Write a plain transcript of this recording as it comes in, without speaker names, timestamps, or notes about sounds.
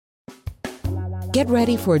Get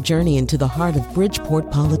ready for a journey into the heart of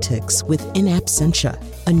Bridgeport politics with In Absentia,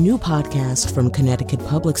 a new podcast from Connecticut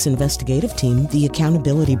Public's investigative team, The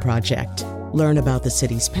Accountability Project. Learn about the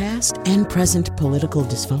city's past and present political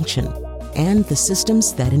dysfunction and the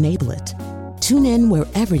systems that enable it. Tune in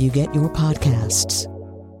wherever you get your podcasts.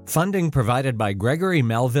 Funding provided by Gregory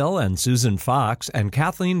Melville and Susan Fox and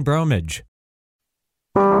Kathleen Bromage.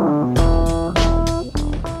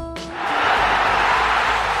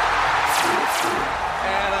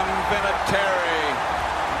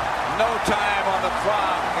 No time on the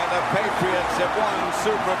clock, and the Patriots have won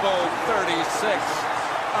Super Bowl 36.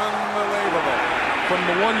 Unbelievable. From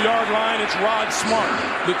the 1-yard line, it's Rod Smart,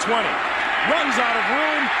 the 20. Runs out of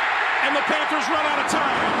room, and the Panthers run out of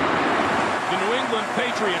time. The New England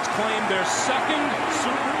Patriots claim their second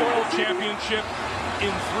Super Bowl championship in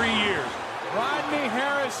 3 years. Rodney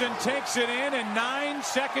Harrison takes it in, and 9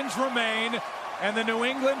 seconds remain. And the New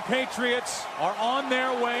England Patriots are on their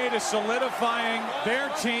way to solidifying their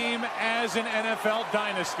team as an NFL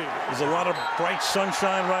dynasty. There's a lot of bright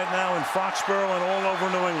sunshine right now in Foxborough and all over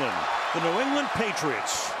New England. The New England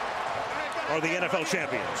Patriots are the NFL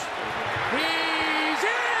champions. He's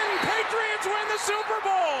in! Patriots win the Super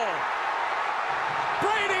Bowl!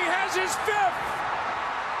 Brady has his 5th!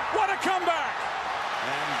 What a comeback!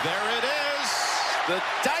 And there it is! The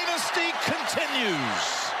dynasty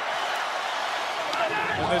continues!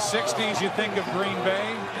 In the 60s, you think of Green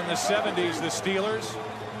Bay. In the 70s, the Steelers.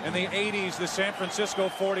 In the 80s, the San Francisco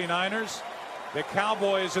 49ers. The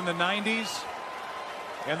Cowboys in the 90s.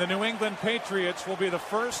 And the New England Patriots will be the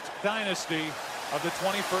first dynasty of the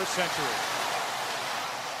 21st century.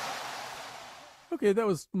 Okay, that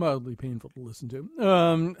was mildly painful to listen to.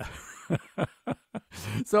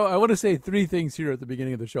 So I want to say 3 things here at the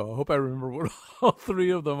beginning of the show. I hope I remember what all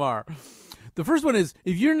 3 of them are. The first one is,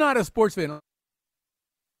 if you're not a sports fan...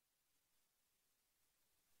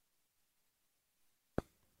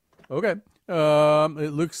 Okay.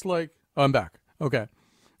 It looks like I'm back. Okay.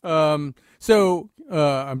 I'm sorry.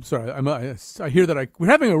 I hear that we're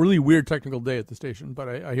having a really weird technical day at the station, but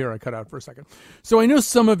I hear I cut out for a second. So I know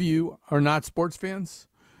some of you are not sports fans.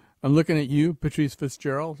 I'm looking at you, Patrice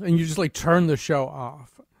Fitzgerald, and you just turn the show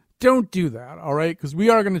off. Don't do that, all right? Because we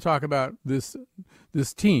are going to talk about this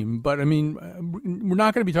team, but I mean, we're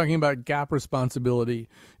not going to be talking about gap responsibility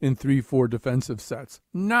in 3-4 defensive sets.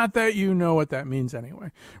 Not that you know what that means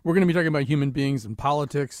anyway. We're going to be talking about human beings and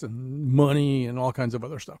politics and money and all kinds of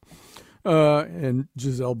other stuff. And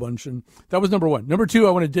Gisele Bundchen. That was number 1. Number 2,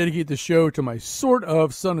 I want to dedicate the show to my sort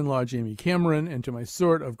of son-in-law, Jamie Cameron, and to my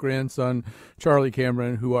sort of grandson, Charlie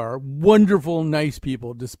Cameron, who are wonderful, nice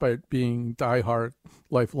people, despite being diehard,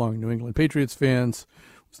 lifelong New England Patriots fans.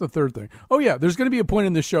 What's the third thing? Oh, yeah, there's going to be a point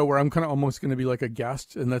in the show where I'm kind of almost going to be like a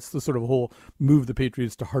guest, and that's the sort of whole move the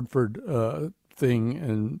Patriots to Hartford thing,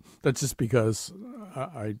 and that's just because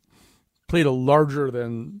I played a larger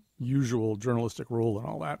than usual journalistic role and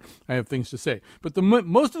all that. I have things to say. But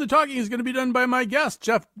most of the talking is going to be done by my guest.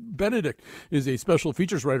 Jeff Benedict is a special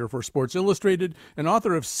features writer for Sports Illustrated and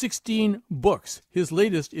author of 16 books. His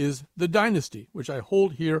latest is The Dynasty, which I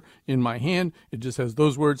hold here in my hand. It just has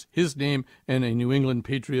those words, his name, and a New England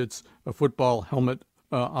Patriots football helmet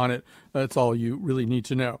on it. That's all you really need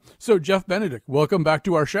to know. So, Jeff Benedict, welcome back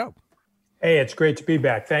to our show. Hey, it's great to be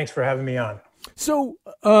back. Thanks for having me on. So,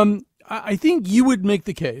 I think you would make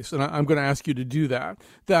the case, and I'm going to ask you to do that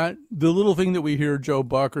the little thing that we hear Joe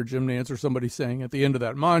Buck or Jim Nantz or somebody saying at the end of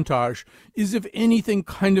that montage is, if anything,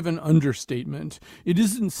 kind of an understatement. It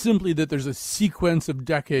isn't simply that there's a sequence of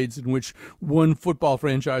decades in which one football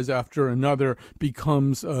franchise after another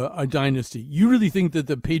becomes a dynasty. You really think that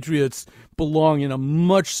the Patriots belong in a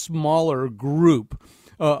much smaller group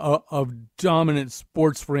of dominant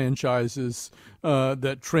sports franchises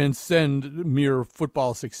that transcend mere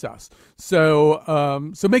football success.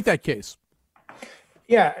 So make that case.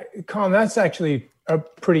 Yeah, Colin, that's actually a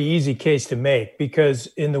pretty easy case to make, because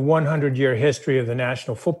in the 100-year history of the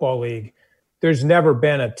National Football League, there's never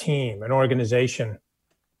been a team, an organization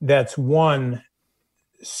that's won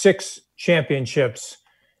 6 championships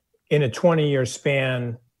in a 20-year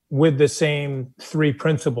span with the same 3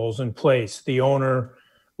 principles in place: the owner,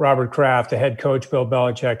 Robert Kraft, the head coach, Bill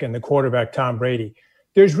Belichick, and the quarterback, Tom Brady.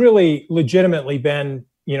 There's really legitimately been,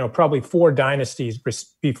 probably 4 dynasties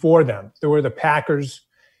before them. There were the Packers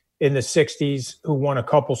in the 60s who won a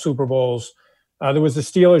couple Super Bowls. There was the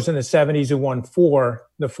Steelers in the 70s who won 4,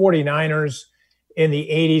 the 49ers in the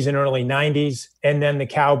 80s and early 90s, and then the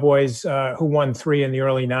Cowboys who won 3 in the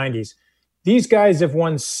early 90s. These guys have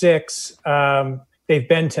won 6. They've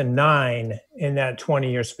been to 9 in that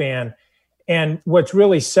 20-year span. And what's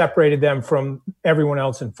really separated them from everyone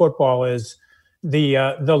else in football is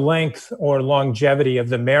the length or longevity of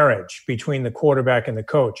the marriage between the quarterback and the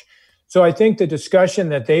coach. So I think the discussion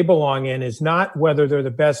that they belong in is not whether they're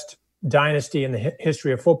the best dynasty in the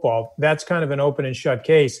history of football. That's kind of an open and shut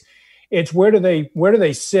case. It's where do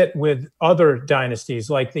they sit with other dynasties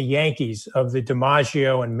like the Yankees of the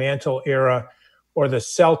DiMaggio and Mantle era, or the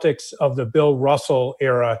Celtics of the Bill Russell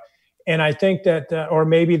era. And I think that, or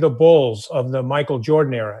maybe the Bulls of the Michael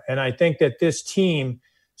Jordan era. And I think that this team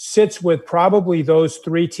sits with probably those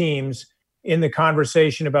three teams in the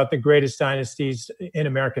conversation about the greatest dynasties in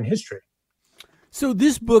American history. So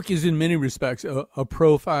this book is in many respects a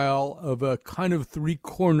profile of a kind of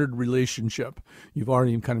three-cornered relationship. You've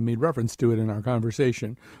already kind of made reference to it in our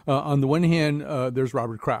conversation. On the one hand, there's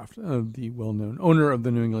Robert Kraft, the well-known owner of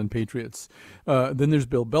the New England Patriots. Then there's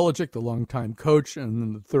Bill Belichick, the longtime coach. And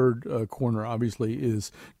then the third corner, obviously,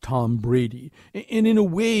 is Tom Brady. And in a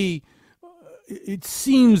way, it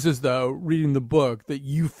seems as though, reading the book, that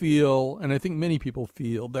you feel, and I think many people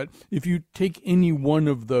feel, that if you take any one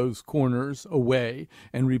of those corners away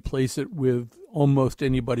and replace it with almost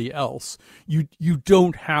anybody else, you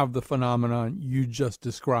don't have the phenomenon you just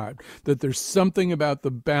described, that there's something about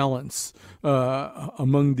the balance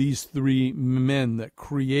among these three men that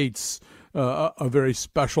creates a very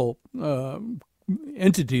special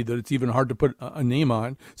entity that it's even hard to put a name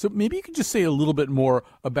on. So maybe you could just say a little bit more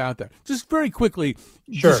about that. Just very quickly,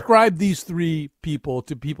 Sure. Describe these three people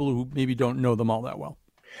to people who maybe don't know them all that well.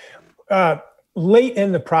 Late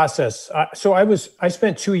in the process, I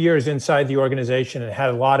spent 2 years inside the organization and had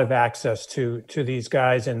a lot of access to these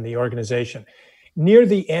guys in the organization. Near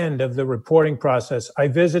the end of the reporting process, I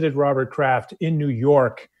visited Robert Kraft in New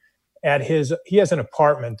York he has an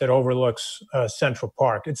apartment that overlooks Central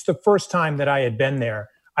Park. It's the first time that I had been there.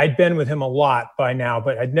 I'd been with him a lot by now,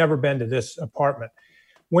 but I'd never been to this apartment.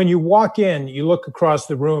 When you walk in, you look across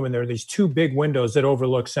the room and there are these two big windows that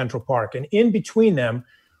overlook Central Park. And in between them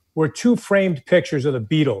were two framed pictures of the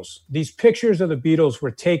Beatles. These pictures of the Beatles were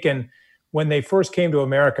taken when they first came to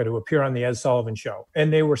America to appear on the Ed Sullivan Show.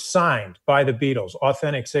 And they were signed by the Beatles,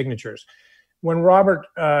 authentic signatures. When Robert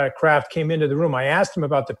Kraft came into the room, I asked him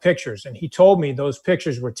about the pictures, and he told me those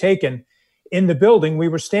pictures were taken in the building we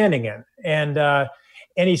were standing in. And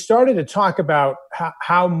he started to talk about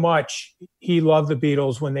how much he loved the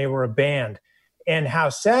Beatles when they were a band, and how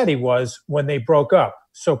sad he was when they broke up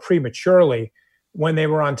so prematurely when they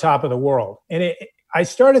were on top of the world. And I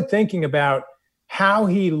started thinking about how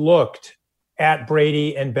he looked at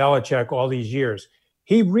Brady and Belichick all these years.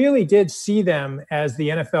 He really did see them as the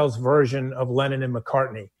NFL's version of Lennon and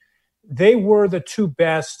McCartney. They were the two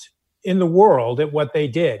best in the world at what they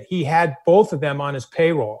did. He had both of them on his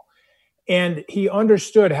payroll. And he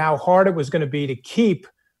understood how hard it was going to be to keep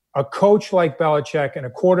a coach like Belichick and a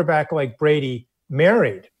quarterback like Brady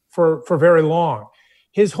married for very long.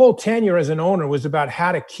 His whole tenure as an owner was about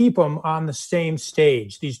how to keep them on the same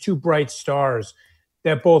stage, these two bright stars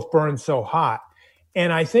that both burned so hot.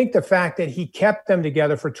 And I think the fact that he kept them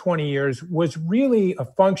together for 20 years was really a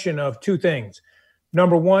function of two things.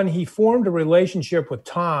 Number one, he formed a relationship with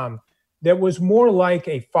Tom that was more like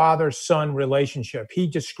a father-son relationship. He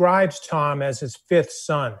describes Tom as his fifth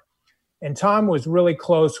son. And Tom was really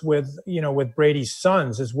close with Brady's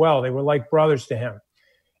sons as well. They were like brothers to him.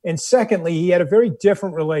 And secondly, he had a very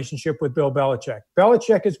different relationship with Bill Belichick.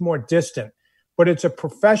 Belichick is more distant, but it's a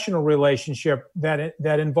professional relationship that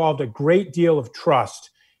involved a great deal of trust.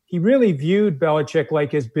 He really viewed Belichick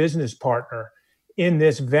like his business partner in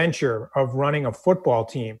this venture of running a football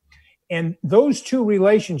team. And those two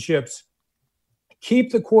relationships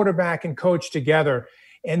keep the quarterback and coach together.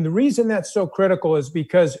 And the reason that's so critical is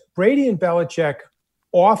because Brady and Belichick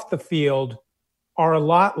off the field are a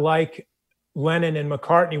lot like Lennon and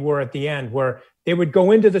McCartney were at the end, where they would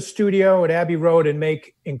go into the studio at Abbey Road and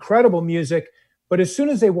make incredible music. But as soon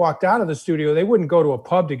as they walked out of the studio, they wouldn't go to a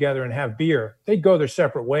pub together and have beer. They'd go their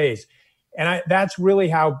separate ways. And that's really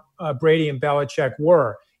how Brady and Belichick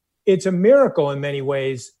were. It's a miracle in many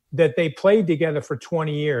ways that they played together for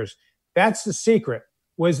 20 years. That's the secret,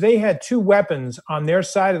 was they had two weapons on their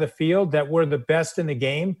side of the field that were the best in the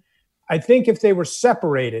game. I think if they were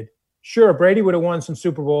separated, sure, Brady would have won some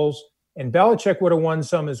Super Bowls and Belichick would have won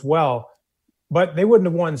some as well, but they wouldn't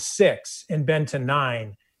have won 6 and been to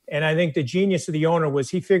 9. And I think the genius of the owner was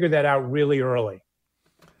he figured that out really early.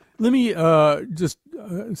 Let me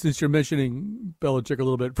since you're mentioning Belichick a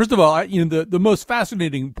little bit. First of all, the most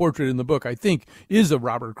fascinating portrait in the book, I think, is of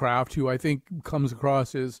Robert Kraft, who I think comes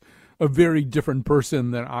across as a very different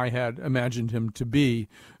person than I had imagined him to be.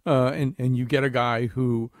 And you get a guy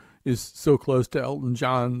who is so close to Elton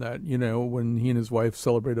John that, when he and his wife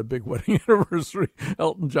celebrate a big wedding anniversary,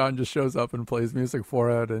 Elton John just shows up and plays music for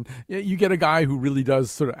it. And you get a guy who really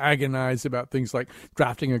does sort of agonize about things like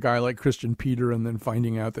drafting a guy like Christian Peter and then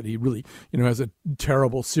finding out that he really, has a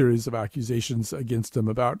terrible series of accusations against him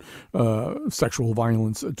about sexual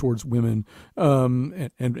violence towards women,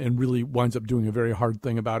 and really winds up doing a very hard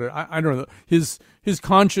thing about it. I don't know. His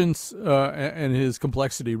conscience and his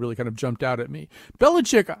complexity really kind of jumped out at me.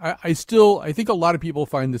 Belichick, I think a lot of people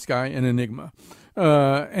find this guy an enigma.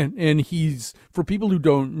 And he's, for people who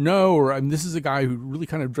don't know, this is a guy who really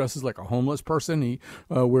kind of dresses like a homeless person. He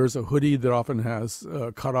wears a hoodie that often has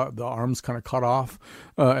the arms kind of cut off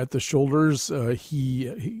at the shoulders.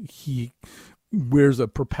 He wears a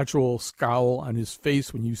perpetual scowl on his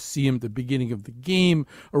face when you see him at the beginning of the game.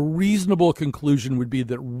 A reasonable conclusion would be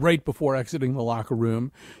that right before exiting the locker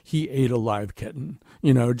room, he ate a live kitten,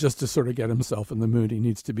 just to sort of get himself in the mood he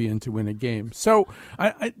needs to be in to win a game. So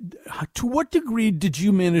to what degree did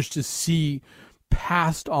you manage to see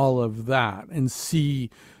past all of that and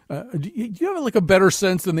see, do you have like a better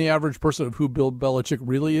sense than the average person of who Bill Belichick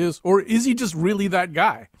really is? Or is he just really that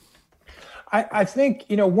guy? I think,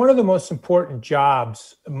 one of the most important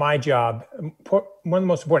jobs, one of the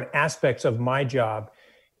most important aspects of my job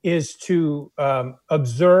is to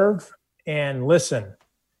observe and listen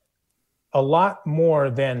a lot more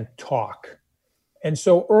than talk. And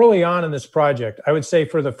so early on in this project, I would say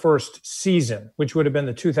for the first season, which would have been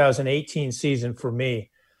the 2018 season for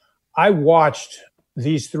me, I watched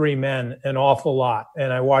these three men an awful lot,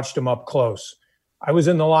 and I watched them up close. I was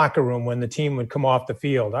in the locker room when the team would come off the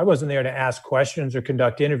field. I wasn't there to ask questions or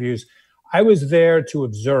conduct interviews. I was there to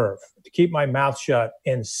observe, to keep my mouth shut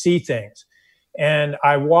and see things. And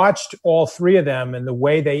I watched all three of them and the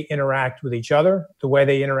way they interact with each other, the way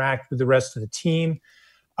they interact with the rest of the team.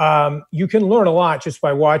 You can learn a lot just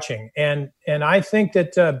by watching. And I think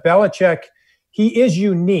that Belichick, he is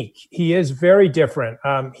unique. He is very different.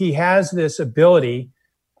 He has this ability,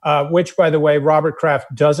 which, by the way, Robert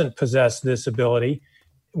Kraft doesn't possess this ability,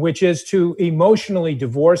 which is to emotionally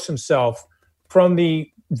divorce himself from the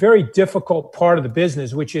very difficult part of the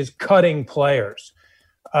business, which is cutting players,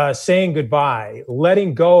 saying goodbye,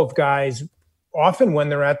 letting go of guys, often when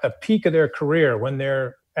they're at the peak of their career, when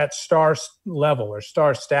they're at star level or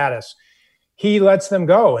star status. He lets them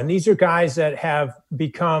go. And these are guys that have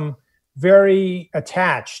become very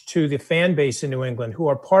attached to the fan base in New England, who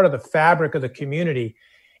are part of the fabric of the community.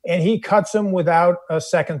 And he cuts them without a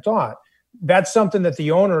second thought. That's something that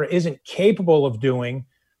the owner isn't capable of doing,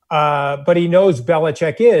 but he knows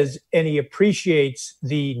Belichick is, and he appreciates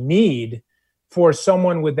the need for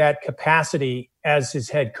someone with that capacity as his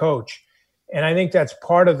head coach. And I think that's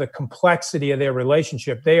part of the complexity of their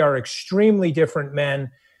relationship. They are extremely different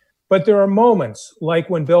men, but there are moments like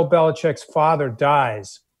when Bill Belichick's father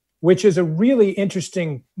dies, which is a really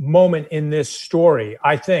interesting moment in this story,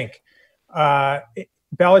 I think.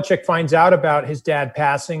 Belichick finds out about his dad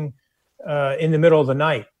passing in the middle of the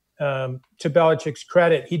night. To Belichick's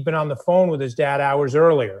credit, he'd been on the phone with his dad hours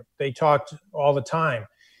earlier. They talked all the time.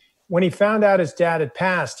 When he found out his dad had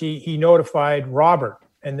passed, he notified Robert.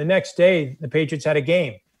 And the next day, the Patriots had a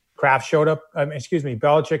game.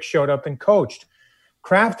 Belichick showed up and coached.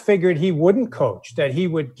 Kraft figured he wouldn't coach, that he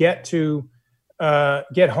would get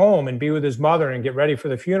home and be with his mother and get ready for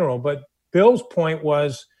the funeral. But Bill's point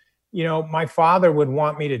was, my father would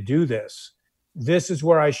want me to do this. This is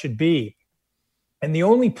where I should be. And the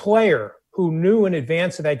only player who knew in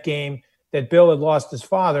advance of that game that Bill had lost his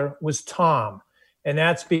father was Tom. And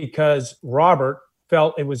that's because Robert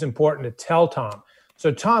felt it was important to tell Tom.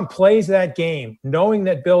 So Tom plays that game knowing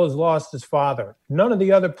that Bill has lost his father. None of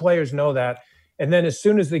the other players know that. And then as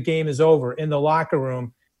soon as the game is over in the locker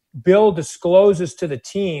room, Bill discloses to the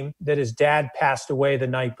team that his dad passed away the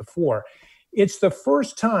night before. It's the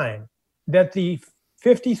first time that the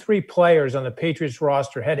 53 players on the Patriots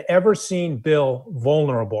roster had ever seen Bill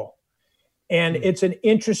vulnerable. And it's an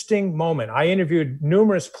interesting moment. I interviewed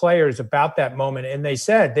numerous players about that moment, and they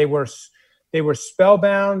said they were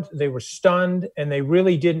spellbound, they were stunned, and they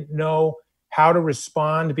really didn't know how to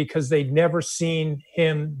respond because they'd never seen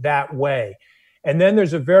him that way. And then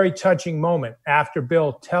there's a very touching moment after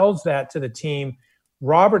Bill tells that to the team.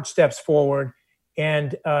 Robert steps forward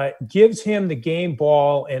and gives him the game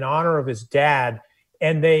ball in honor of his dad,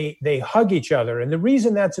 and they hug each other. And the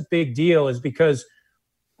reason that's a big deal is because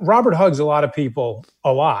Robert hugs a lot of people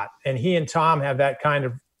a lot, and he and Tom have that kind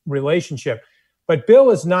of relationship. But Bill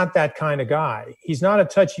is not that kind of guy. He's not a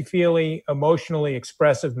touchy-feely, emotionally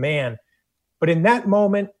expressive man. But in that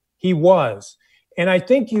moment, he was. And I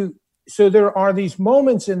think so there are these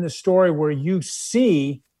moments in the story where you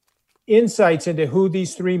see insights into who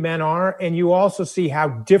these three men are, and you also see how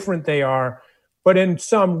different they are, but in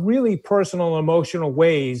some really personal, emotional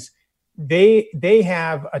ways, they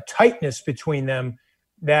have a tightness between them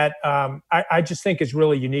that I just think is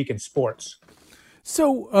really unique in sports.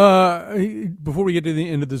 So before we get to the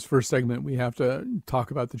end of this first segment, we have to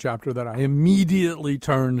talk about the chapter that I immediately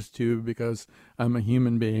turned to because I'm a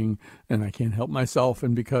human being and I can't help myself,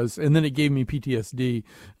 and then it gave me PTSD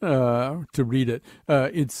to read it.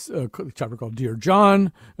 It's a chapter called Dear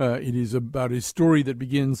John. It is about a story that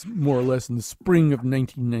begins more or less in the spring of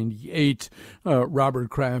 1998.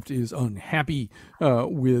 Robert Kraft is unhappy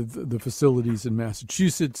with the facilities in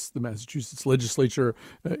Massachusetts. The Massachusetts legislature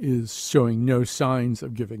is showing no signs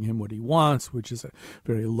of giving him what he wants, which is a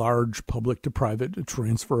very large public to private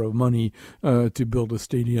transfer of money to build a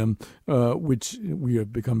stadium, which we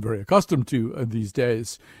have become very accustomed to these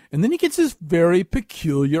days. And then he gets this very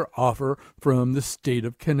peculiar offer from the state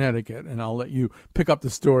of Connecticut. And I'll let you pick up the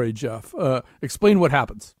story, Jeff. Explain what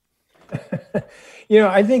happens.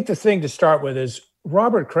 I think the thing to start with is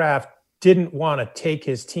Robert Kraft didn't want to take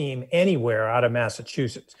his team anywhere out of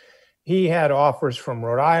Massachusetts. He had offers from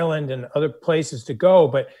Rhode Island and other places to go,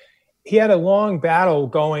 but he had a long battle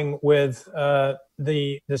going with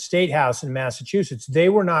the State House in Massachusetts. They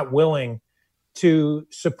were not willing to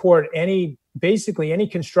support basically any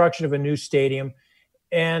construction of a new stadium.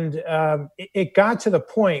 And it got to the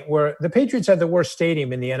point where the Patriots had the worst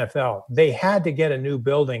stadium in the NFL. They had to get a new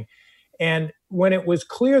building. And when it was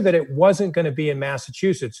clear that it wasn't going to be in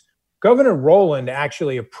Massachusetts, Governor Rowland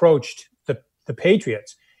actually approached the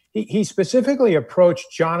Patriots. He specifically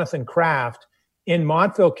approached Jonathan Kraft in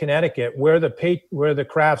Montville, Connecticut, where the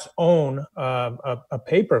Krafts own a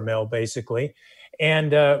paper mill, basically.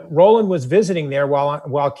 And Rowland was visiting there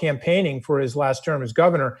while campaigning for his last term as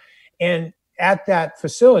governor. And at that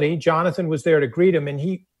facility, Jonathan was there to greet him.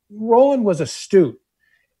 And Rowland was astute.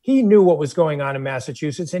 He knew what was going on in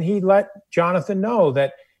Massachusetts, and he let Jonathan know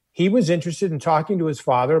that he was interested in talking to his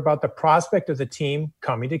father about the prospect of the team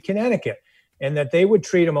coming to Connecticut, and that they would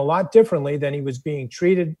treat him a lot differently than he was being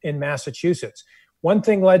treated in Massachusetts. One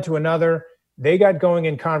thing led to another. They got going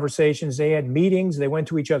in conversations. They had meetings. They went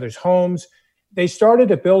to each other's homes. They started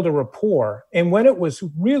to build a rapport. And when it was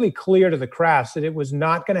really clear to the Krafts that it was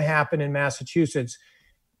not going to happen in Massachusetts,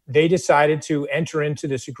 they decided to enter into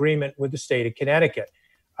this agreement with the state of Connecticut.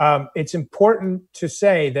 It's important to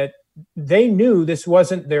say that they knew this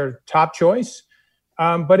wasn't their top choice,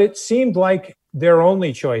 but it seemed like their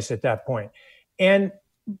only choice at that point. And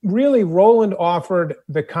really, Rowland offered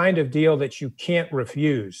the kind of deal that you can't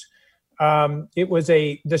refuse.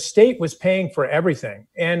 The state was paying for everything.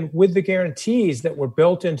 And with the guarantees that were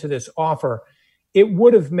built into this offer, it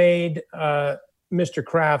would have made Mr.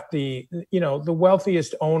 Kraft the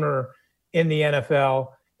wealthiest owner in the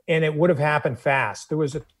NFL, and it would have happened fast. There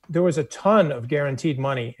was a ton of guaranteed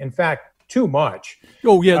money. In fact, too much.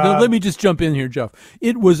 Oh yeah, let me just jump in here, Jeff.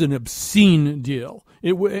 It was an obscene deal.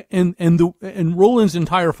 And Rowland's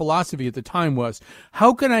entire philosophy at the time was,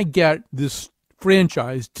 how can I get this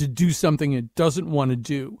franchise to do something it doesn't want to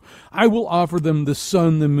do? I will offer them the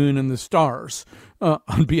sun, the moon, and the stars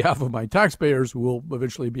on behalf of my taxpayers, who will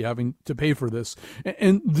eventually be having to pay for this.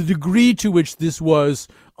 And the degree to which this was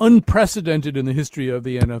unprecedented in the history of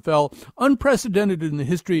the NFL, unprecedented in the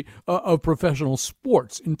history of professional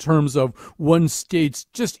sports in terms of one state's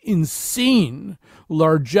just insane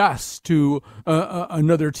largesse to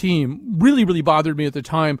another team, really, really bothered me at the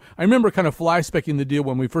time. I remember kind of fly-specking the deal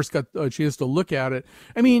when we first got a chance to look at it.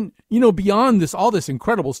 I mean, beyond all this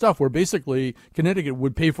incredible stuff where basically Connecticut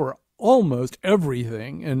would pay for almost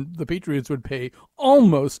everything and the Patriots would pay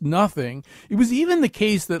almost nothing. It was even the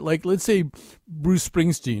case that, let's say Bruce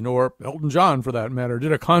Springsteen or Elton John, for that matter,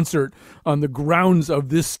 did a concert on the grounds of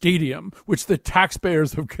this stadium, which the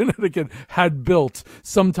taxpayers of Connecticut had built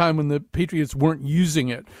sometime when the Patriots weren't using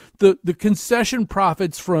it. The concession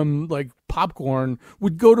profits from popcorn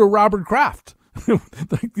would go to Robert Kraft.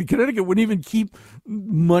 Connecticut wouldn't even keep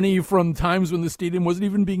money from times when the stadium wasn't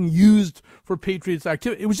even being used for Patriots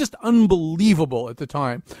activity. It was just unbelievable at the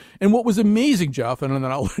time. And what was amazing, Jeff, and then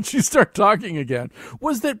I'll let you start talking again,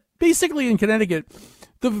 was that basically in Connecticut,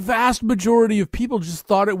 the vast majority of people just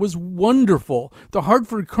thought it was wonderful. The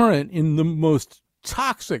Hartford Courant, in the most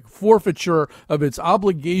toxic forfeiture of its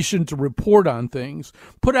obligation to report on things,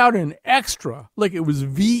 put out an extra, like it was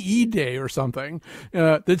VE Day or something,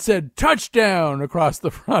 that said touchdown across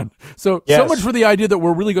the front. So much for the idea that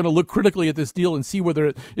we're really going to look critically at this deal and see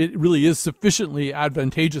whether it really is sufficiently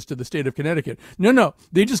advantageous to the state of Connecticut. No,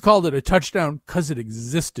 they just called it a touchdown because it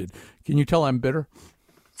existed. Can you tell I'm bitter?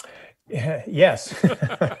 Yes.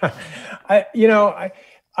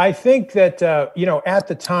 I think that, at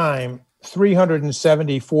the time,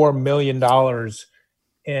 $374 million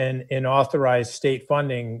in authorized state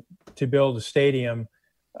funding to build a stadium,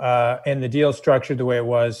 and the deal structured the way it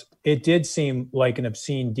was, it did seem like an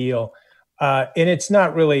obscene deal. And it's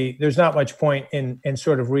not really, there's not much point in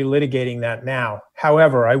sort of relitigating that now.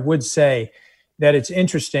 However, I would say that it's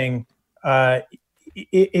interesting.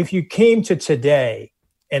 If you came to today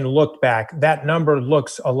and looked back, that number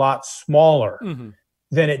looks a lot smaller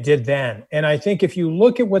than it did then. And I think if you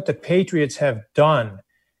look at what the Patriots have done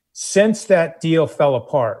since that deal fell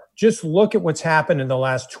apart, just look at what's happened in the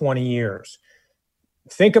last 20 years.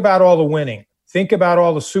 Think about all the winning. Think about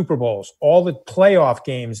all the Super Bowls, all the playoff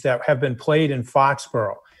games that have been played in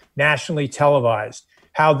Foxborough, nationally televised,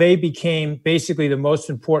 how they became basically the most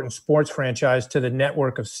important sports franchise to the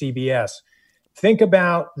network of CBS. Think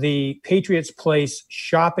about the Patriots Place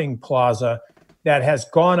shopping plaza that has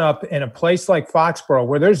gone up in a place like Foxborough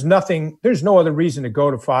where there's no other reason to go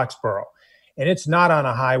to Foxborough. And it's not on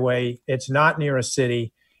a highway. It's not near a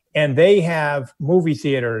city. And they have movie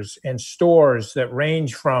theaters and stores that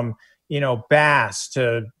range from, Bass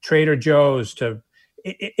to Trader Joe's to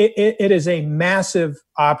it is a massive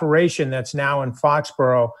operation that's now in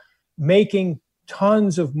Foxborough making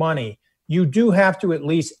tons of money. You do have to at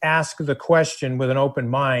least ask the question with an open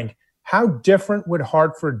mind, how different would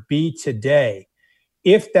Hartford be today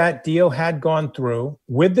if that deal had gone through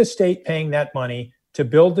with the state paying that money to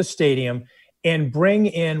build the stadium and bring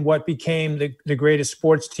in what became the greatest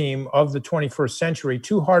sports team of the 21st century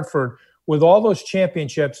to Hartford with all those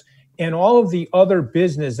championships and all of the other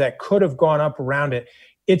business that could have gone up around it?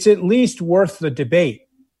 It's at least worth the debate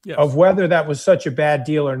of whether that was such a bad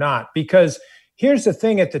deal or not. Because here's the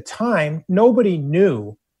thing, at the time, nobody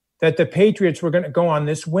knew that the Patriots were going to go on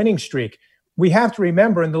this winning streak. We have to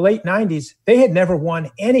remember in the late 90s, they had never won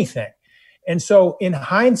anything. And so in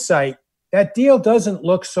hindsight, that deal doesn't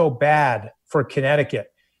look so bad for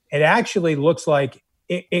Connecticut. It actually looks like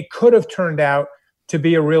it could have turned out to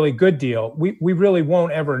be a really good deal. We really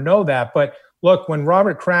won't ever know that. But look, when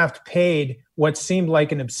Robert Kraft paid what seemed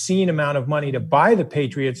like an obscene amount of money to buy the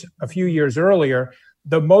Patriots a few years earlier,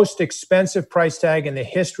 the most expensive price tag in the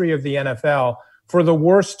history of the NFL for the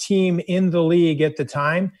worst team in the league at the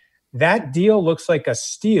time, that deal looks like a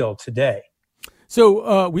steal today.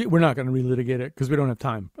 So we're not going to relitigate it because we don't have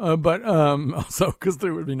time, but also because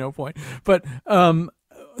there would be no point. But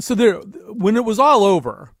so there, when it was all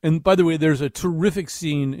over, and by the way, there's a terrific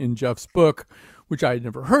scene in Jeff's book, which I had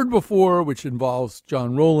never heard before, which involves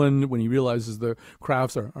John Rowland when he realizes the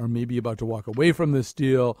Crafts are maybe about to walk away from this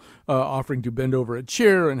deal, offering to bend over a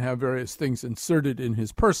chair and have various things inserted in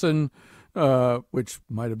his person, which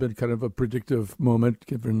might have been kind of a predictive moment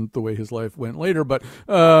given the way his life went later. But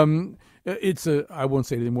I won't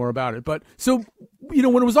say anything more about it. But so, when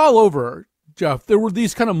it was all over, Jeff, there were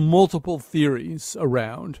these kind of multiple theories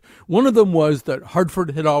around. One of them was that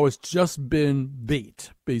Hartford had always just been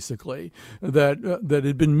bait, basically, that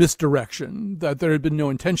had been misdirection, that there had been no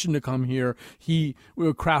intention to come here.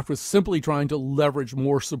 Kraft was simply trying to leverage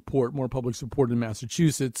more support, more public support in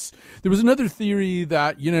Massachusetts. There was another theory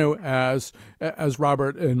that, as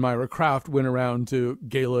Robert and Myra Kraft went around to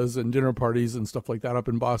galas and dinner parties and stuff like that up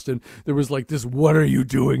in Boston, there was like this "what are you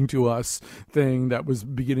doing to us" thing that was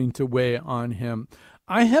beginning to weigh on him.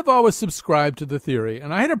 I have always subscribed to the theory,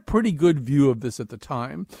 and I had a pretty good view of this at the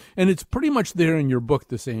time, and it's pretty much there in your book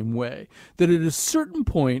the same way, that at a certain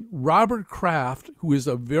point, Robert Kraft, who is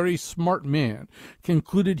a very smart man,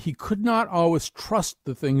 concluded he could not always trust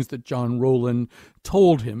the things that John Rowland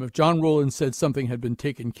told him. If John Rowland said something had been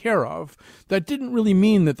taken care of, that didn't really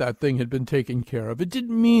mean that thing had been taken care of. It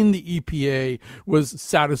didn't mean the EPA was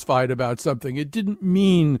satisfied about something. It didn't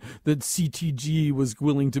mean that CTG was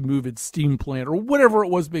willing to move its steam plant or whatever it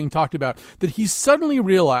was being talked about, that he suddenly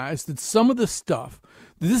realized that some of the stuff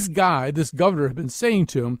this governor had been saying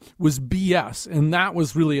to him was BS, and that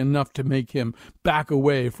was really enough to make him back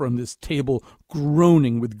away from this table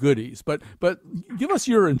groaning with goodies. But give us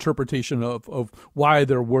your interpretation of why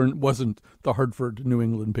there wasn't the Hartford New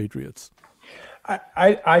England Patriots.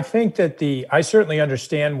 I think that I certainly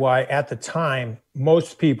understand why at the time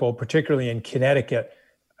most people, particularly in Connecticut,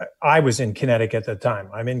 I was in Connecticut at the time.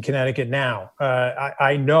 I'm in Connecticut now.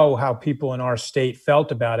 I know how people in our state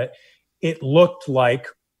felt about it. It looked like,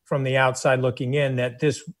 from the outside looking in, that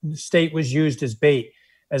this state was used as bait,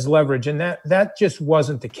 as leverage, and that just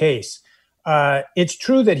wasn't the case. It's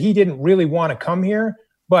true that he didn't really want to come here,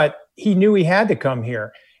 but he knew he had to come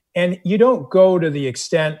here. And you don't go to the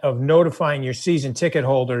extent of notifying your season ticket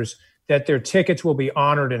holders that their tickets will be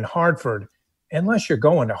honored in Hartford unless you're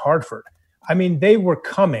going to Hartford. I mean, they were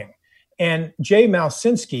coming. And Jay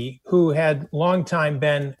Malsinski, who had longtime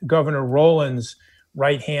been Governor Rowland's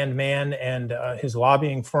right-hand man and his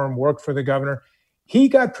lobbying firm worked for the governor, he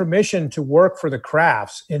got permission to work for the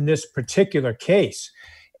Krafts in this particular case.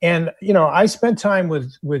 And, I spent time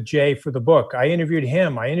with Jay for the book. I interviewed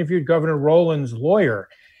him. I interviewed Governor Rowland's lawyer.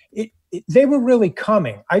 They were really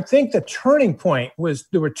coming. I think the turning point was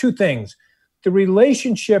there were two things. The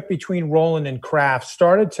relationship between Rowland and Kraft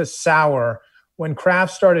started to sour when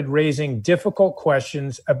Kraft started raising difficult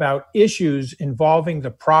questions about issues involving the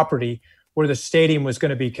property where the stadium was going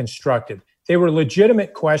to be constructed. They were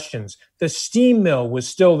legitimate questions. The steam mill was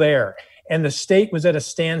still there, and the state was at a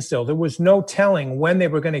standstill. There was no telling when they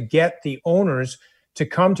were going to get the owners to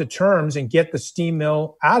come to terms and get the steam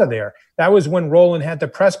mill out of there. That was when Rowland had the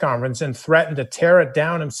press conference and threatened to tear it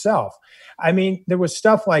down himself. I mean, there was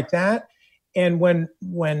stuff like that. And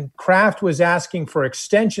when Kraft was asking for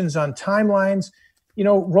extensions on timelines,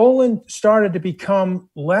 Rowland started to become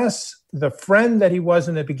less the friend that he was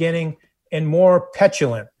in the beginning and more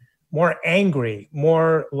petulant, more angry,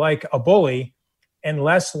 more like a bully, and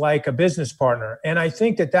less like a business partner. And I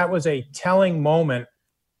think that was a telling moment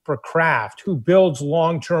for Kraft, who builds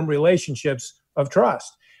long-term relationships of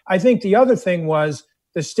trust. I think the other thing was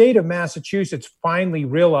the state of Massachusetts finally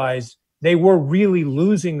realized they were really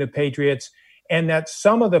losing the Patriots, and that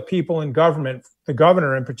some of the people in government, the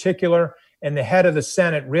governor in particular, and the head of the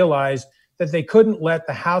Senate realized that they couldn't let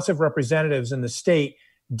the House of Representatives in the state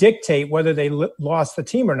dictate whether they lost the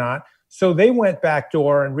team or not. So they went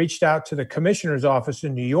backdoor and reached out to the commissioner's office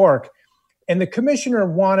in New York. And the commissioner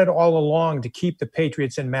wanted all along to keep the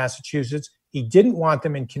Patriots in Massachusetts. He didn't want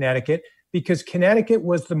them in Connecticut because Connecticut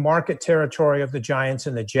was the market territory of the Giants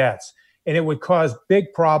and the Jets. And it would cause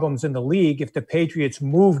big problems in the league if the Patriots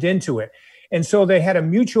moved into it. And so they had a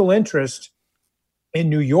mutual interest in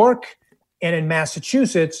New York and in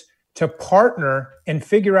Massachusetts to partner and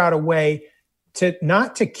figure out a way to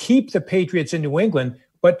not to keep the Patriots in New England,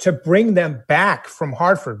 but to bring them back from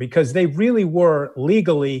Hartford, because they really were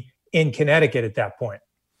legally in Connecticut at that point.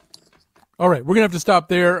 All right, we're going to have to stop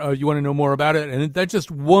there. You want to know more about it? And that's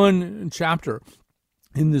just one chapter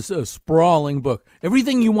in this sprawling book.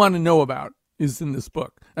 Everything you want to know about is in this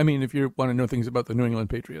book. I mean, if you want to know things about the New England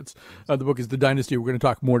Patriots, the book is The Dynasty. We're going to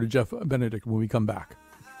talk more to Jeff Benedict when we come back.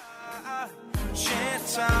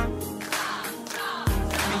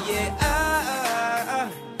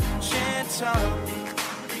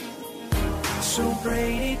 So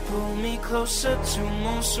Brady, pull me closer to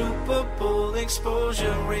more Super Bowl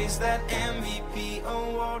exposure. Raise that MVP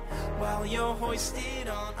award while you're hoisted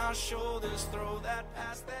on our shoulders. Throw that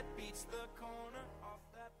pass that beats the corner off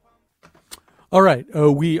that pump. All right,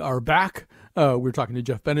 we are back. We're talking to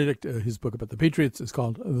Jeff Benedict. His book about the Patriots is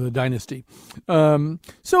called The Dynasty.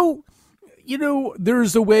 So,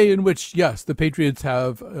 there's a way in which, yes, the Patriots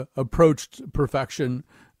have approached perfection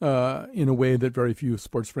in a way that very few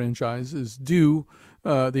sports franchises do.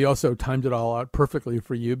 They also timed it all out perfectly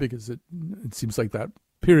for you because it seems like that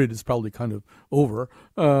period is probably kind of over.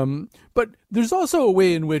 But there's also a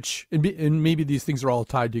way in which, and maybe these things are all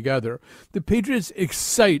tied together, the Patriots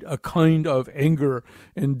excite a kind of anger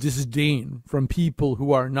and disdain from people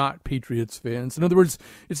who are not Patriots fans. In other words,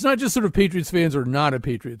 it's not just sort of Patriots fans or not a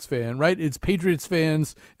Patriots fan, right? It's Patriots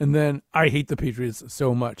fans, and then I hate the Patriots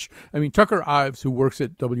so much. I mean, Tucker Ives, who works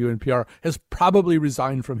at WNPR, has probably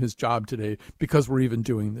resigned from his job today because we're even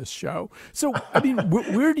doing this show. So, I mean,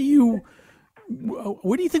 where do you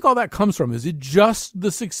think all that comes from? Is it just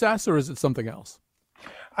the success, or is it something else?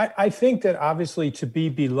 I think that obviously to be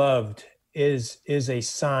beloved is a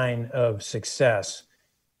sign of success.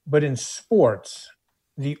 But in sports,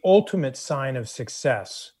 the ultimate sign of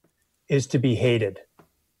success is to be hated.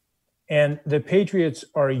 And the Patriots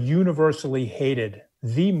are universally hated,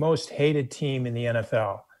 the most hated team in the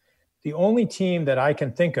NFL. The only team that I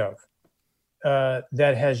can think of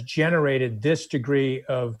that has generated this degree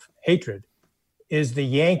of hatred is the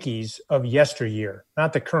Yankees of yesteryear,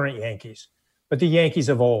 not the current Yankees, but the Yankees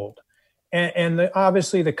of old. And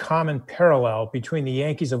obviously the common parallel between the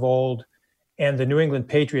Yankees of old and the New England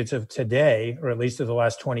Patriots of today, or at least of the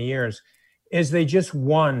last 20 years, is they just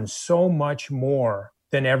won so much more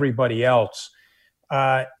than everybody else.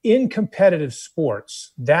 In competitive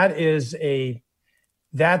sports, that's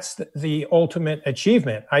the ultimate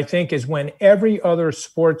achievement, I think, is when every other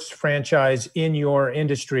sports franchise in your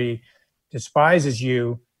industry despises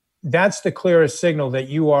you. That's the clearest signal that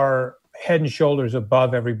you are head and shoulders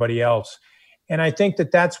above everybody else. And I think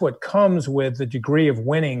that that's what comes with the degree of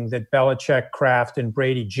winning that Belichick, Kraft, and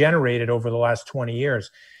Brady generated over the last 20 years.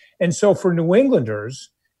 And so for New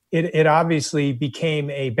Englanders, it obviously became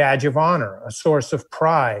a badge of honor, a source of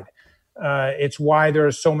pride. It's why there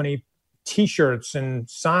are so many T-shirts and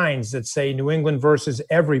signs that say New England versus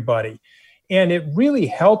everybody. And it really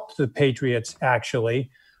helped the Patriots,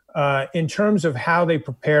 actually, in terms of how they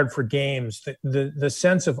prepared for games, the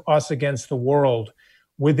sense of us against the world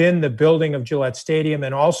within the building of Gillette Stadium,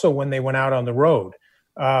 and also when they went out on the road.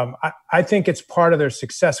 I think it's part of their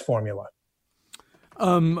success formula.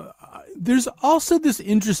 There's also this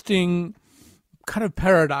interesting kind of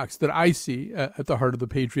paradox that I see at the heart of the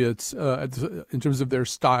Patriots in terms of their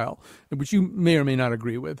style, which you may or may not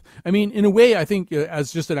agree with. I mean, in a way, I think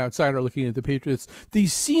as just an outsider looking at the Patriots, they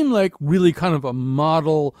seem like really kind of a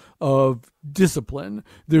model of discipline.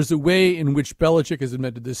 There's a way in which Belichick has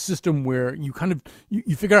invented this system where you kind of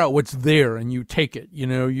you figure out what's there and you take it. You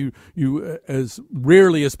know, you as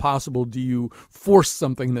rarely as possible do you force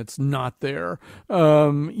something that's not there.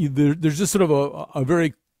 There's just sort of a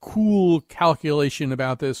very cool calculation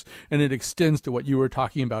about this, and it extends to what you were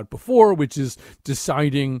talking about before, which is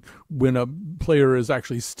deciding when a player is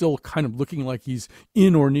actually still kind of looking like he's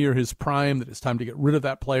in or near his prime, that it's time to get rid of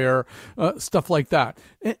that player, stuff like that.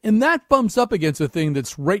 And that bumps up against a thing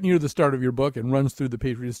that's right near the start of your book and runs through the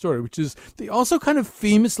Patriots story, which is they also kind of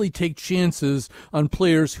famously take chances on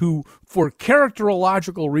players who, for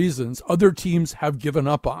characterological reasons, other teams have given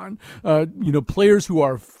up on. Players who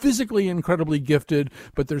are physically incredibly gifted,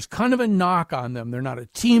 but there's kind of a knock on them. They're not a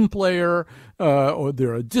team player, or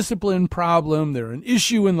they're a discipline problem. They're an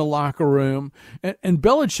issue in the locker room. And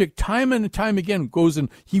Belichick, time and time again, goes and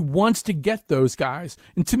he wants to get those guys.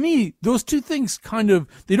 And to me, those two things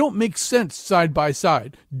they don't make sense side by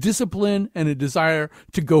side. Discipline and a desire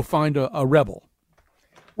to go find a rebel.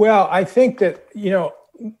 Well, I think that,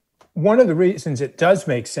 one of the reasons it does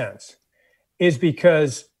make sense is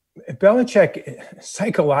because Belichick,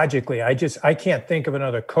 psychologically, I can't think of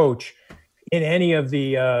another coach in any of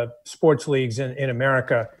the sports leagues in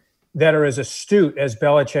America that are as astute as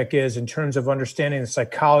Belichick is in terms of understanding the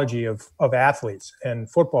psychology of athletes and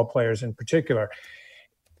football players in particular.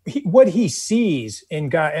 What he sees in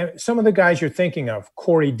some of the guys you're thinking of,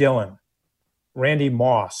 Corey Dillon, Randy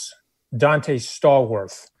Moss, Dante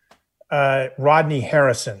Stallworth, Rodney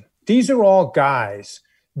Harrison, these are all guys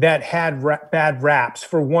that had bad raps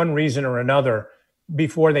for one reason or another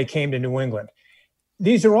before they came to New England.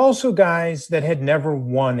 These are also guys that had never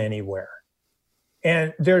won anywhere.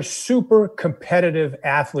 And they're super competitive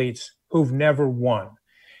athletes who've never won.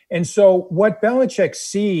 And so what Belichick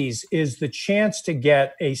sees is the chance to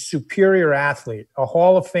get a superior athlete, a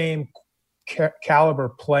Hall of Fame caliber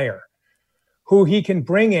player, who he can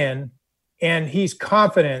bring in, and he's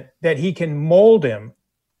confident that he can mold him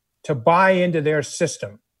to buy into their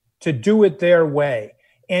system, to do it their way.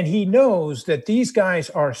 And he knows that these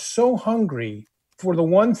guys are so hungry for the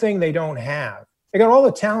one thing they don't have. They got all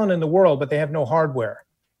the talent in the world, but they have no hardware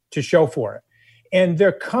to show for it. And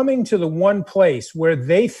they're coming to the one place where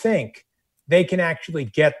they think they can actually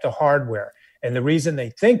get the hardware. And the reason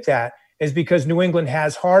they think that is because New England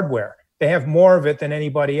has hardware. They have more of it than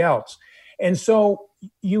anybody else. And so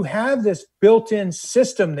you have this built-in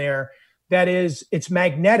system there that it's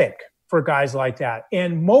magnetic for guys like that.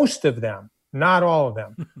 And most of them, not all of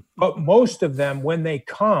them, but most of them, when they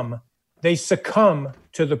come, they succumb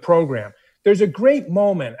to the program. There's a great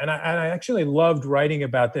moment, and I actually loved writing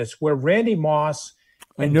about this, where Randy Moss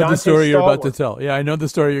and I know Dante the story you're about to Stallworth, tell. Yeah, I know the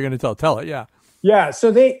story you're going to tell. Tell it, yeah. Yeah,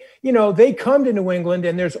 so they come to New England,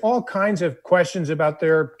 and there's all kinds of questions about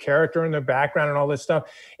their character and their background and all this stuff.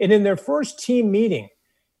 And in their first team meeting,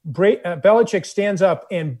 Belichick stands up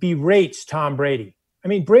and berates Tom Brady. I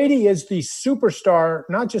mean, Brady is the superstar,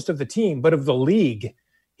 not just of the team, but of the league.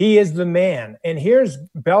 He is the man. And here's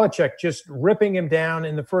Belichick just ripping him down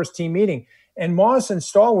in the first team meeting. And Moss and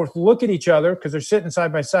Stallworth look at each other because they're sitting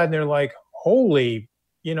side by side, and they're like, holy,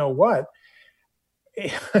 you know what?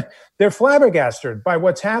 They're flabbergasted by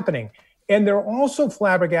what's happening. And they're also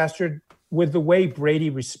flabbergasted with the way Brady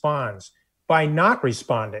responds by not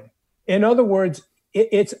responding. In other words,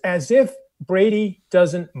 it's as if Brady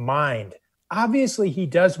doesn't mind. Obviously, he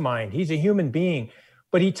does mind. He's a human being,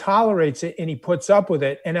 but he tolerates it and he puts up with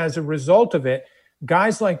it. And as a result of it,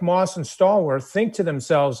 guys like Moss and Stallworth think to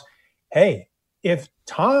themselves, hey, if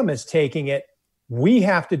Tom is taking it, we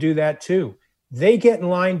have to do that too. They get in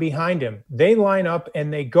line behind him. They line up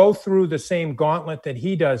and they go through the same gauntlet that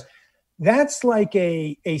he does. That's like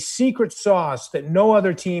a secret sauce that no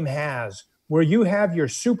other team has, where you have your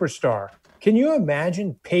superstar. Can you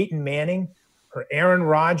imagine Peyton Manning or Aaron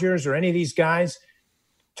Rodgers or any of these guys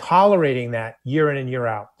tolerating that year in and year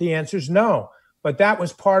out? The answer is no. But that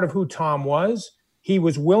was part of who Tom was. He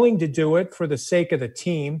was willing to do it for the sake of the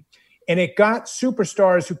team. And it got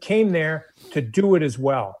superstars who came there to do it as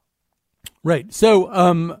well. Right.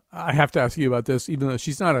 So I have to ask you about this, even though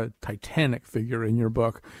she's not a Titanic figure in your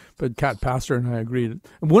book, but Kat Pastor and I agreed.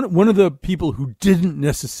 One of the people who didn't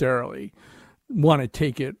necessarily want to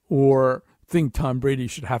take it or think Tom Brady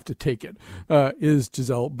should have to take it is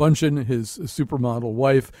Gisele Bündchen, his supermodel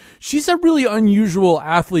wife. She's a really unusual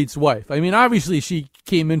athlete's wife. I mean, obviously she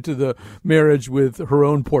came into the marriage with her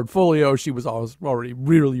own portfolio. She was already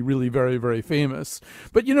really, really very, very famous.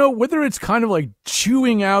 But, you know, whether it's kind of like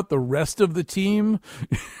chewing out the rest of the team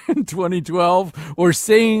in 2012 or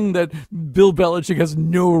saying that Bill Belichick has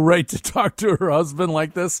no right to talk to her husband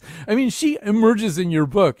like this, I mean, she emerges in your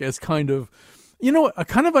book as kind of, you know, a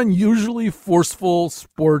kind of unusually forceful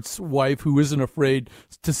sports wife who isn't afraid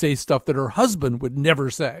to say stuff that her husband would never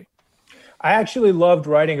say. I actually loved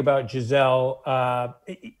writing about Gisele.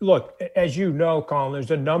 Look, as you know, Colin, there's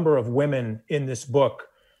a number of women in this book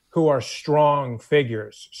who are strong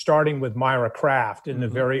figures, starting with Myra Kraft in the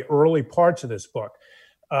very early parts of this book.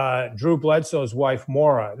 Drew Bledsoe's wife,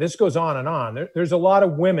 Maura. This goes on and on. There's a lot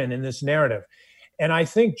of women in this narrative. And I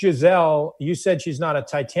think Gisele, you said she's not a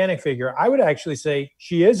Titanic figure. I would actually say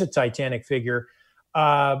she is a Titanic figure.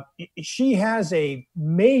 She has a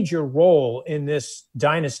major role in this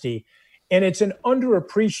dynasty, and it's an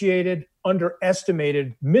underappreciated,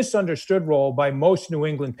 underestimated, misunderstood role by most New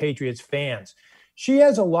England Patriots fans. She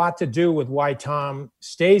has a lot to do with why Tom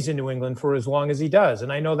stays in New England for as long as he does.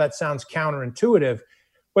 And I know that sounds counterintuitive,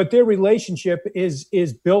 but their relationship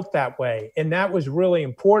is built that way. And that was really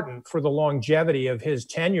important for the longevity of his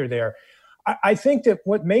tenure there. I think that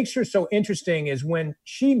what makes her so interesting is when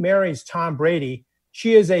she marries Tom Brady,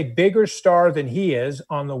 she is a bigger star than he is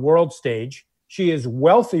on the world stage. She is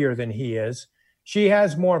wealthier than he is. She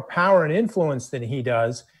has more power and influence than he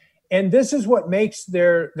does. And this is what makes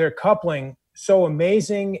their coupling so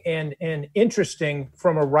amazing and interesting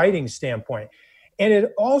from a writing standpoint. And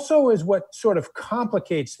it also is what sort of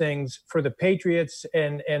complicates things for the Patriots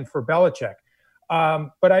and for Belichick.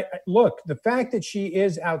 But look, the fact that she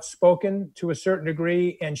is outspoken to a certain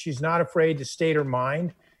degree and she's not afraid to state her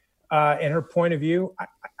mind and her point of view,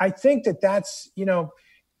 I think that's, you know,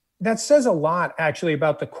 that says a lot actually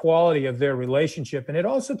about the quality of their relationship. And it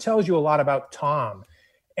also tells you a lot about Tom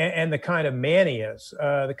and the kind of man he is,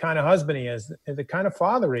 the kind of husband he is, the kind of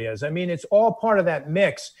father he is. I mean, it's all part of that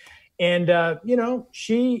mix. And, you know,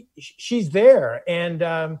 she's there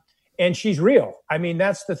and she's real. I mean,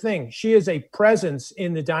 that's the thing. She is a presence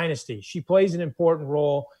in the dynasty. She plays an important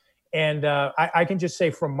role. And I can just say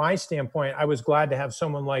from my standpoint, I was glad to have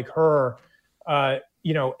someone like her,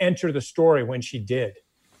 you know, enter the story when she did.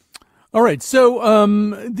 All right. So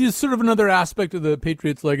there's sort of another aspect of the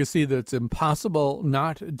Patriots legacy that's impossible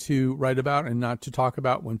not to write about and not to talk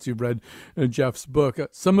about once you've read Jeff's book.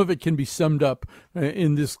 Some of it can be summed up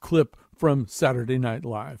in this clip from Saturday Night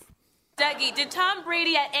Live. Dougie, did Tom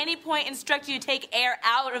Brady at any point instruct you to take air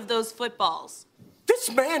out of those footballs?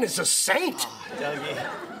 This man is a saint. Oh, Dougie.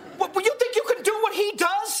 What, you think you can do what he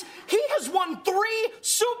does? He has won 3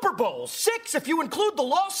 Super Bowls, 6 if you include the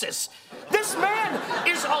losses. This man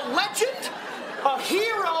is a legend, a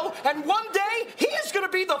hero, and one day he is going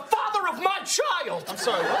to be the father of my child. I'm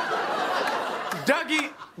sorry, what?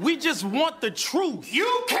 Dougie, we just want the truth.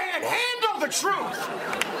 You can't handle the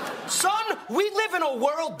truth. Son, we live in a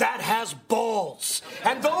world that has balls,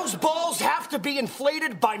 and those balls have to be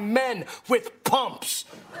inflated by men with pumps.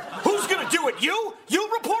 Who's gonna do it? You? You,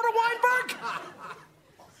 reporter Weinberg?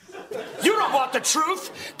 You don't want the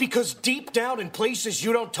truth, because deep down in places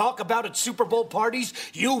you don't talk about at Super Bowl parties,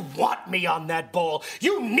 you want me on that ball.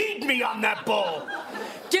 You need me on that ball.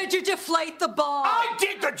 Did you deflate the ball? I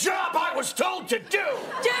did the job I was told to do.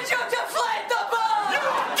 Did you deflate the ball? You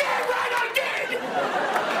did right, I did.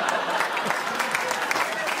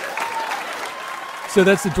 So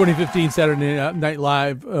that's the 2015 Saturday Night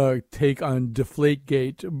Live take on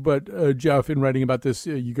Deflategate. But Jeff, in writing about this,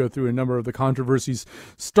 you go through a number of the controversies,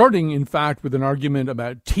 starting, in fact, with an argument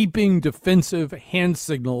about taping defensive hand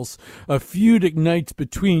signals. A feud ignites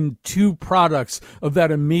between two products of that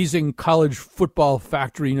amazing college football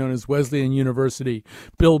factory known as Wesleyan University,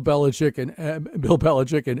 Bill Belichick and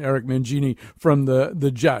Eric Mangini from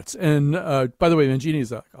the Jets. And by the way, Mangini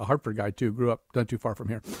is a Hartford guy too. Grew up not too far from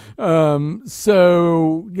here. So,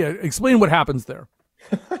 yeah, explain what happens there.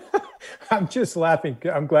 I'm just laughing.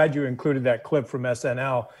 I'm glad you included that clip from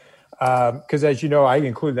SNL because, as you know, I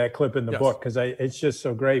include that clip in the book because it's just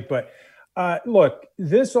so great. But look,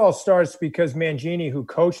 this all starts because Mangini, who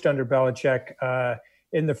coached under Belichick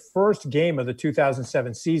in the first game of the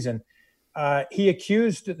 2007 season, he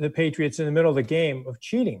accused the Patriots in the middle of the game of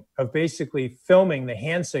cheating, of basically filming the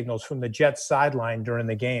hand signals from the Jets sideline during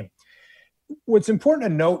the game. what's important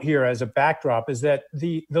to note here as a backdrop is that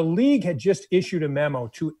the league had just issued a memo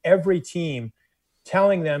to every team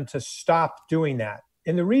telling them to stop doing that.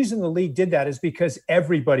 And the reason the league did that is because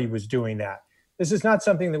everybody was doing that. This is not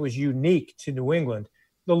something that was unique to New England.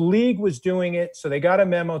 The league was doing it, so they got a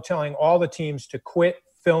memo telling all the teams to quit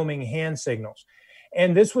filming hand signals.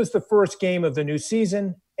 And this was the first game of the new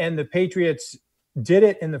season, and the Patriots did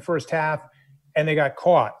it in the first half, and they got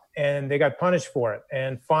caught, and they got punished for it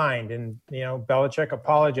and fined. And, Belichick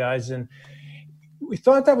apologized, and we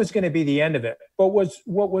thought that was going to be the end of it. But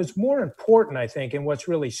what was more important, I think, and what's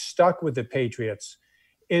really stuck with the Patriots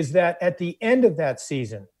is that at the end of that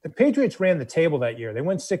season, the Patriots ran the table that year. They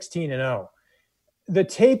went 16-0. The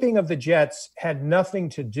taping of the Jets had nothing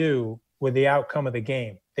to do with the outcome of the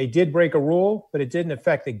game. They did break a rule, but it didn't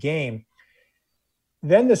affect the game.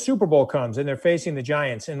 Then the Super Bowl comes, and they're facing the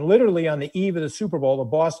Giants. And literally on the eve of the Super Bowl, the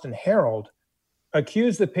Boston Herald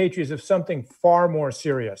accused the Patriots of something far more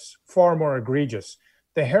serious, far more egregious.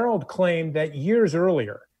 The Herald claimed that years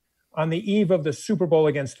earlier, on the eve of the Super Bowl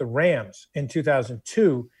against the Rams in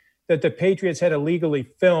 2002, that the Patriots had illegally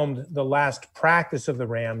filmed the last practice of the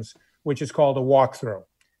Rams, which is called a walkthrough.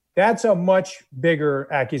 That's a much bigger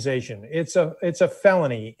accusation. It's a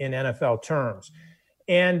felony in NFL terms.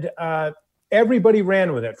 And everybody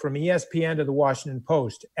ran with it, from ESPN to the Washington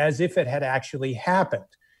Post, as if it had actually happened.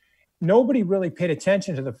 Nobody really paid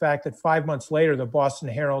attention to the fact that 5 months later, the Boston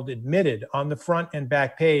Herald admitted on the front and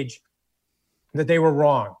back page that they were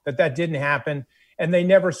wrong, that didn't happen, and they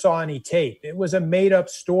never saw any tape. It was a made-up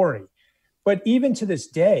story. But even to this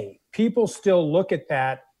day, people still look at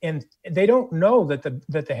that, and they don't know that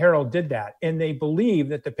the Herald did that, and they believe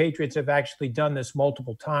that the Patriots have actually done this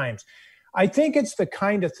multiple times. I think it's the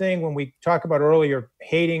kind of thing, when we talk about earlier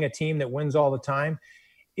hating a team that wins all the time,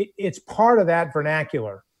 it's part of that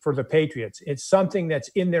vernacular for the Patriots. It's something that's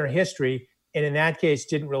in their history, and in that case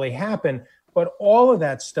didn't really happen. But all of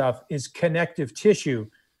that stuff is connective tissue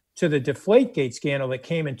to the Deflategate scandal that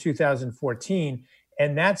came in 2014.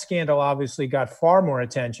 And that scandal obviously got far more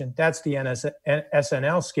attention. That's the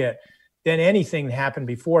SNL skit than anything that happened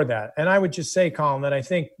before that. And I would just say, Colin, that I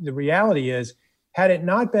think the reality is, had it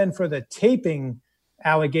not been for the taping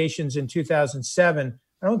allegations in 2007,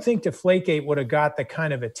 I don't think Deflategate would have got the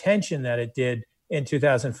kind of attention that it did in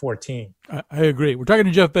 2014. I agree. We're talking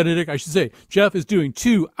to Jeff Benedict. I should say, Jeff is doing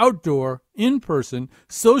 2 outdoor, in-person,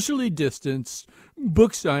 socially distanced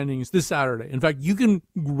book signings this Saturday. In fact, you can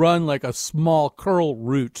run like a small curl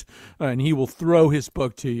route, and he will throw his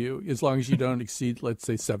book to you as long as you don't exceed, let's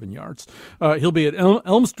say, 7 yards. He'll be at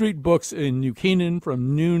Elm Street Books in New Canaan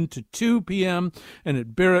from noon to 2 p.m. and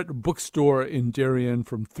at Barrett Bookstore in Darien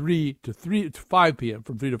from 3 to 5 p.m.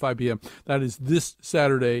 From 3 to 5 p.m. That is this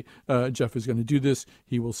Saturday. Jeff is going to do this.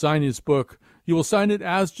 He will sign his book. You will sign it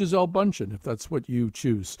as Gisele Bündchen, if that's what you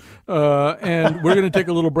choose. And we're going to take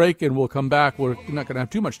a little break, and we'll come back. We're not going to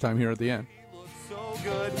have too much time here at the end. So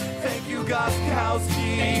good. Thank you,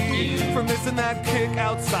 Gostkowski, for missing that kick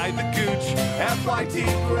outside the gooch.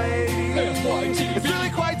 FYT Brady. It's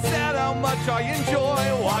really quite sad how much I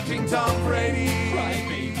enjoy watching Tom Brady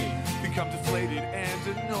become deflated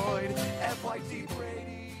and annoyed. FYT Brady.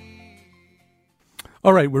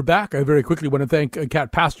 All right, we're back. I very quickly want to thank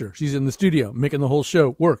Kat Pastor. She's in the studio making the whole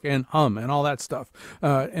show work and hum and all that stuff.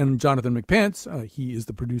 And Jonathan McPants, he is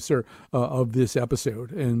the producer of this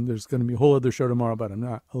episode. And there's going to be a whole other show tomorrow, but I'm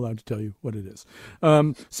not allowed to tell you what it is.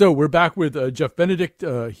 So we're back with Jeff Benedict.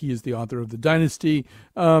 He is the author of The Dynasty.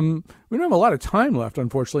 We don't have a lot of time left,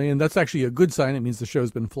 unfortunately, and that's actually a good sign. It means the show's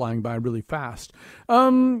been flying by really fast.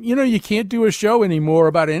 You can't do a show anymore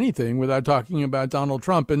about anything without talking about Donald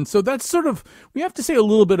Trump. And so that's we have to say a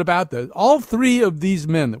little bit about that. All 3 of these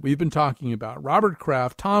men that we've been talking about, Robert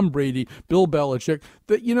Kraft, Tom Brady, Bill Belichick,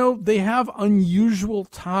 that, they have unusual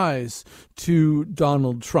ties to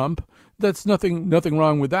Donald Trump. That's nothing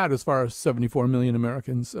wrong with that as far as 74 million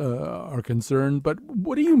Americans are concerned. But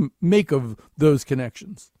what do you make of those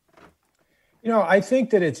connections? I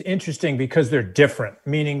think that it's interesting because they're different,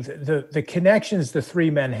 meaning the connections the 3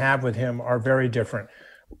 men have with him are very different.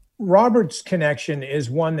 Robert's connection is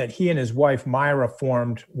one that he and his wife Myra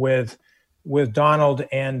formed with Donald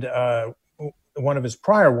and one of his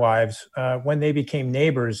prior wives when they became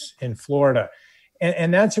neighbors in Florida.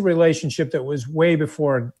 And that's a relationship that was way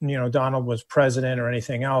before, Donald was president or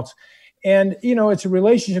anything else. And, it's a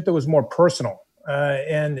relationship that was more personal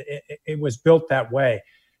and it was built that way.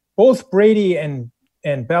 Both Brady and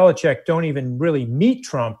Belichick don't even really meet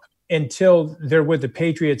Trump until they're with the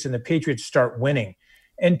Patriots and the Patriots start winning.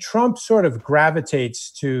 And Trump sort of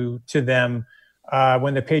gravitates to them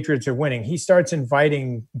when the Patriots are winning. He starts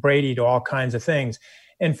inviting Brady to all kinds of things.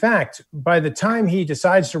 In fact, by the time he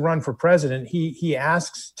decides to run for president, he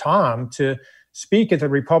asks Tom to speak at the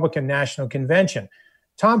Republican National Convention.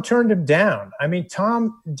 Tom turned him down. I mean,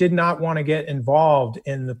 Tom did not want to get involved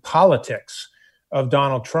in the politics of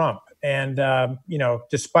Donald Trump. And,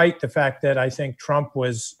 despite the fact that I think Trump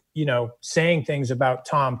was, saying things about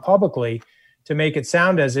Tom publicly to make it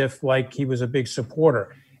sound as if like he was a big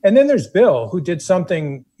supporter. And then there's Bill, who did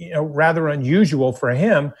something, rather unusual for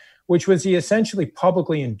him, which was he essentially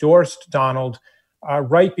publicly endorsed Donald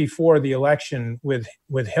right before the election with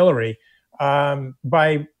Hillary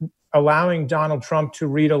by allowing Donald Trump to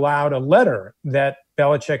read aloud a letter that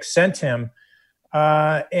Belichick sent him.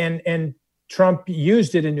 And Trump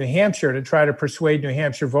used it in New Hampshire to try to persuade New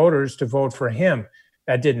Hampshire voters to vote for him.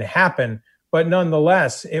 That didn't happen. But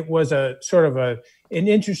nonetheless, it was a sort of an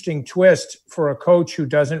interesting twist for a coach who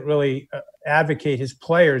doesn't really advocate his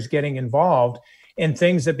players getting involved in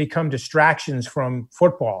things that become distractions from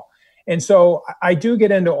football. And so I do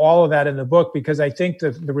get into all of that in the book because I think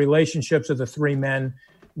that the relationships of the three men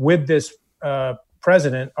with this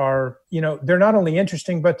president are, they're not only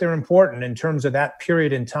interesting, but they're important in terms of that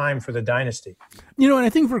period in time for the dynasty. And I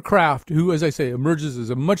think for Kraft, who, as I say, emerges as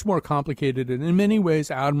a much more complicated and in many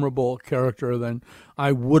ways admirable character than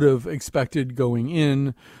I would have expected going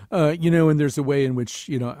in, and there's a way in which,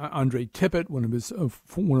 Andre Tippett, one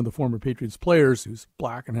of the former Patriots players who's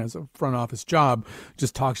black and has a front office job,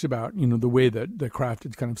 just talks about, the way that Kraft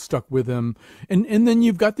had kind of stuck with him. And then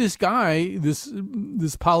you've got this guy, this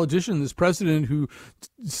politician, this president who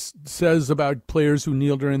says about players who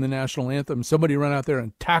kneel during the national anthem, somebody run out there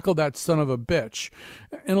and tackle that son of a bitch.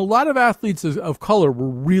 And a lot of athletes of color were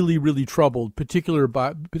really, really troubled, particularly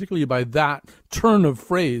by that turn of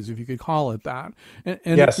phrase, if you could call it that.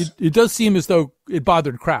 And yes. it does seem as though it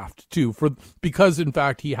bothered Kraft too, because in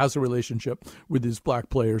fact he has a relationship with his black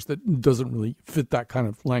players that doesn't really fit that kind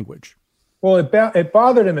of language. Well, it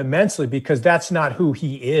bothered him immensely because that's not who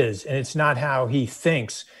he is, and it's not how he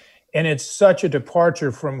thinks. And it's such a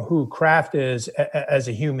departure from who Kraft is as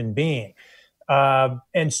a human being.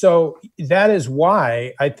 And so that is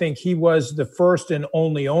why I think he was the first and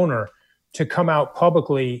only owner to come out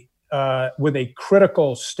publicly with a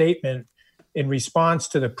critical statement in response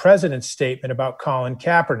to the president's statement about Colin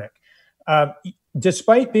Kaepernick.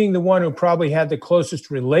 Despite being the one who probably had the closest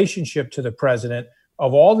relationship to the president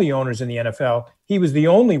of all the owners in the NFL, he was the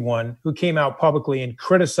only one who came out publicly and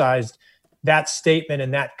criticized that statement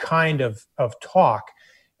and that kind of talk.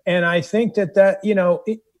 And I think that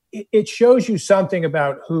it shows you something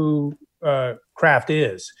about who Kraft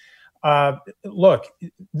is. Look,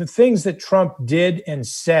 the things that Trump did and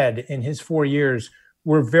said in his 4 years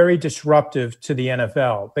were very disruptive to the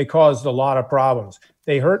NFL. They caused a lot of problems.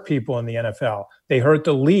 They hurt people in the NFL. They hurt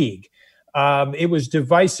the league. It was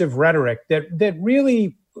divisive rhetoric that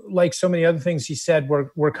really, like so many other things he said,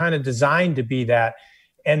 were kind of designed to be that.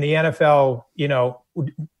 And the NFL,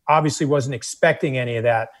 obviously wasn't expecting any of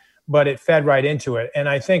that, but it fed right into it. And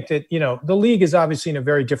I think that, the league is obviously in a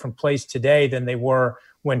very different place today than they were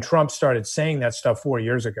when Trump started saying that stuff 4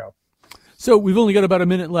 years ago. So we've only got about a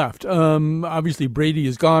minute left. Obviously, Brady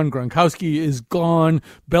is gone. Gronkowski is gone.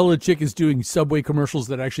 Belichick is doing Subway commercials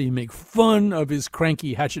that actually make fun of his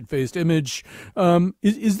cranky, hatchet-faced image.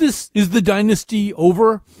 Is the dynasty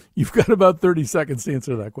over? You've got about 30 seconds to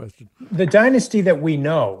answer that question. The dynasty that we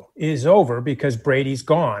know is over because Brady's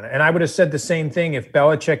gone. And I would have said the same thing if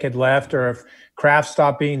Belichick had left or if Kraft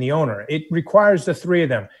stopped being the owner. It requires the three of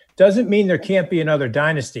them. Doesn't mean there can't be another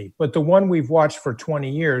dynasty, but the one we've watched for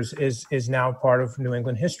 20 years is now part of New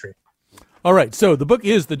England history. All right, so the book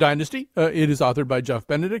is The Dynasty. It is authored by Jeff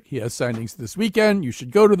Benedict. He has signings this weekend. You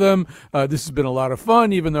should go to them. This has been a lot of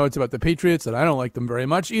fun, even though it's about the Patriots, and I don't like them very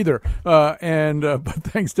much either. But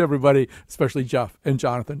thanks to everybody, especially Jeff and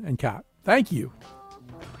Jonathan and Kat. Thank you.